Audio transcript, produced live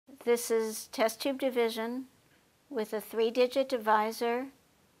This is test tube division with a 3-digit divisor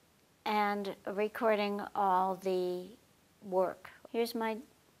and recording all the work. Here's my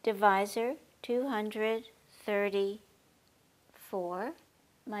divisor, 234.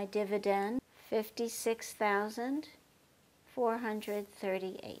 My dividend,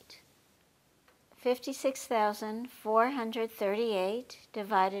 56,438. 56,438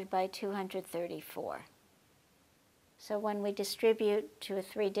 divided by 234. So when we distribute to a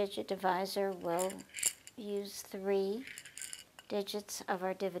 3-digit divisor, we'll use 3 digits of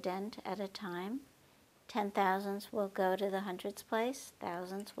our dividend at a time. 10,000s will go to the hundreds place,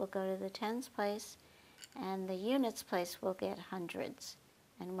 thousands will go to the tens place, and the units place will get hundreds.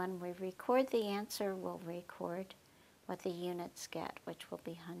 And when we record the answer, we'll record what the units get, which will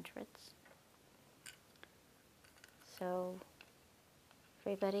be hundreds. So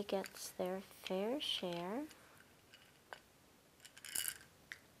everybody gets their fair share.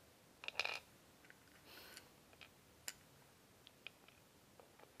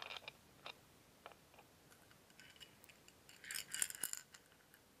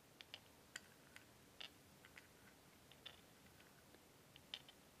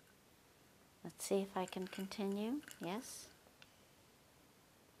 Let's see if I can continue. Yes.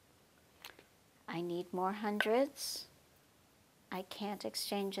 I need more hundreds. I can't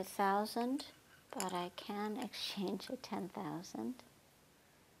exchange 1,000, but I can exchange a 10,000.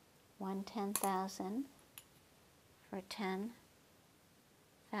 1 10,000 for 10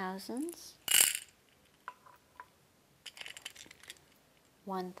 thousands.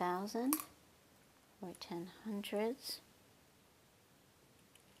 1,000 for 10 hundreds.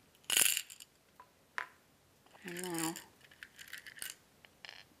 And now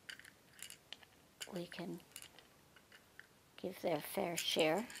we can give their fair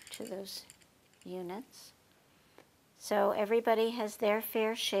share to those units. So everybody has their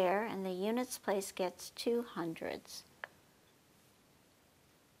fair share, and the units place gets 2 hundreds.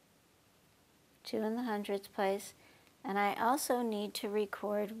 2 in the hundreds place. And I also need to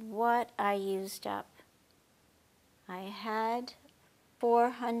record what I used up. I had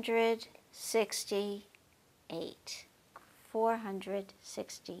 468.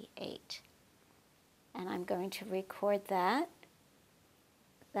 468. And I'm going to record that.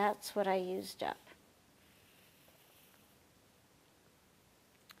 That's what I used up.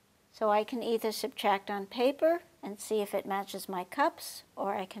 So I can either subtract on paper and see if it matches my cups,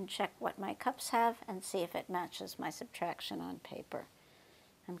 or I can check what my cups have and see if it matches my subtraction on paper.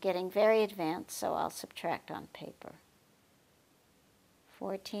 I'm getting very advanced, so I'll subtract on paper.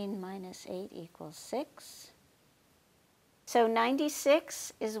 14 minus 8 equals 6. So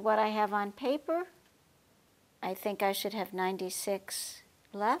 96 is what I have on paper. I think I should have 96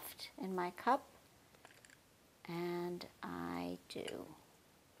 left in my cup, and I do.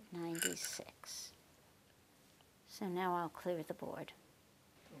 96. So now I'll clear the board.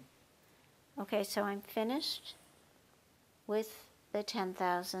 Okay, so I'm finished with the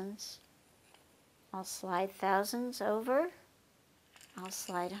 10,000s. I'll slide thousands over. I'll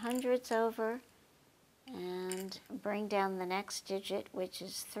slide hundreds over and bring down the next digit, which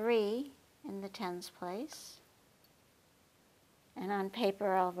is 3 in the tens place. And on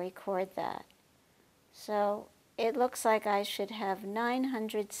paper, I'll record that. So it looks like I should have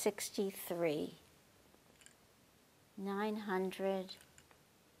 963.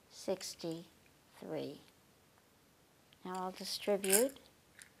 963. Now I'll distribute.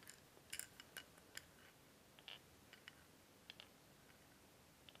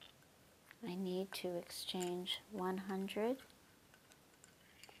 I need to exchange 100.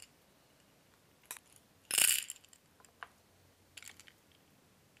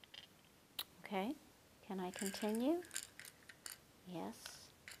 Okay, can I continue? Yes.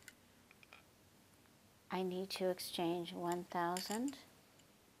 I need to exchange 1,000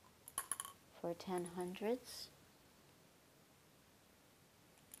 for 10 hundreds.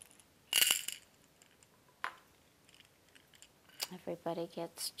 Everybody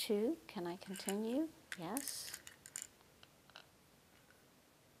gets 2. Can I continue? Yes.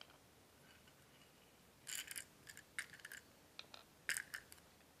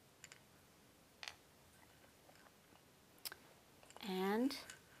 And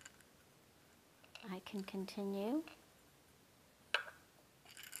I can continue.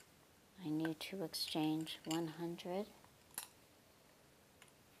 I need to exchange 100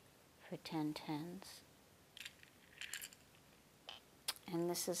 for 10 tens. And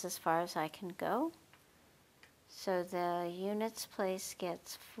this is as far as I can go. So the units place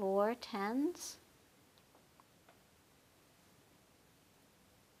gets 4 tens.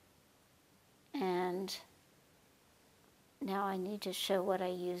 And now I need to show what I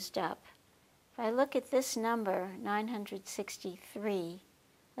used up. If I look at this number, 963,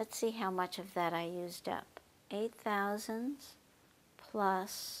 let's see how much of that I used up. 8,000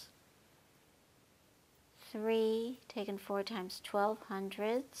 plus 3 taken 4 times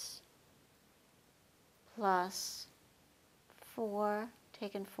 1200s plus 4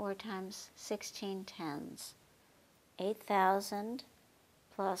 taken 4 times 1610s. 8,000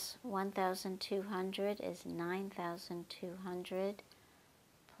 plus 1,200 is 9,200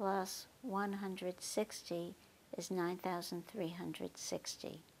 plus 160 is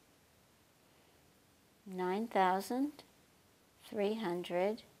 9,360.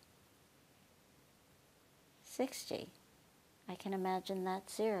 9,360. I can imagine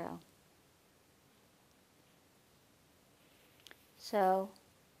that's 0. So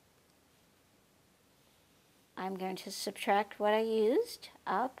I'm going to subtract what I used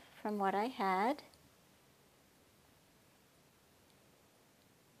up from what I had.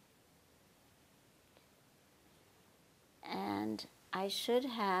 And I should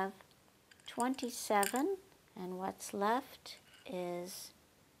have 27, and what's left is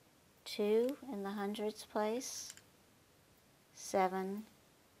 2 in the hundreds place, 7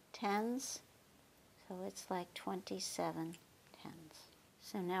 tens, so it's like 27 tens.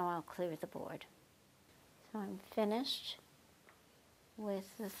 So now I'll clear the board. So I'm finished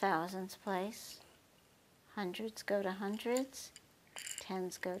with the thousands place. Hundreds go to hundreds,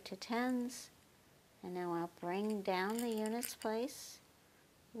 tens go to tens, and now I'll bring down the units place,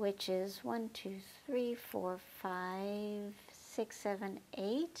 which is 1, 2, 3, 4, 5, 6, 7,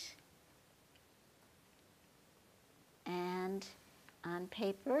 8. And on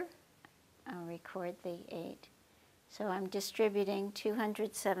paper, I'll record the 8. So I'm distributing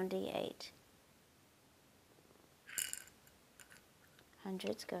 278.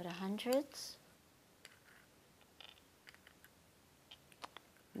 Hundreds go to hundreds.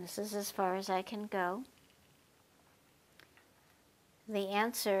 This is as far as I can go. The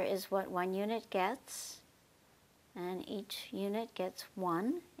answer is what one unit gets, and each unit gets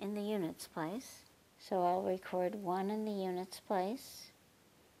 1 in the units place. So I'll record 1 in the units place.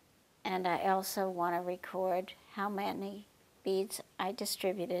 And I also want to record how many beads I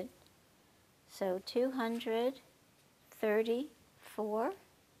distributed. So 234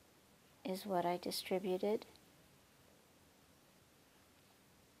 is what I distributed.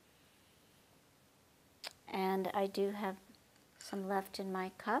 And I do have some left in my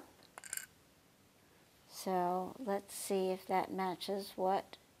cup. So let's see if that matches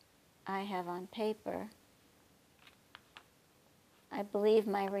what I have on paper. I believe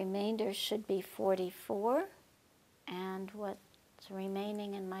my remainder should be 44, and what's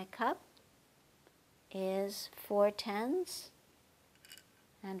remaining in my cup is 4 tens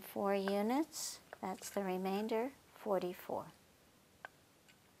and 4 units. That's the remainder, 44.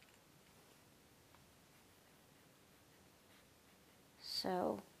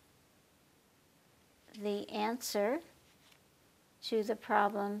 So the answer to the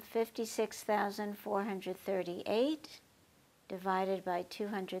problem 56,438 divided by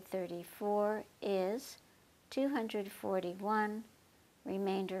 234 is 241,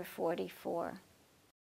 remainder 44.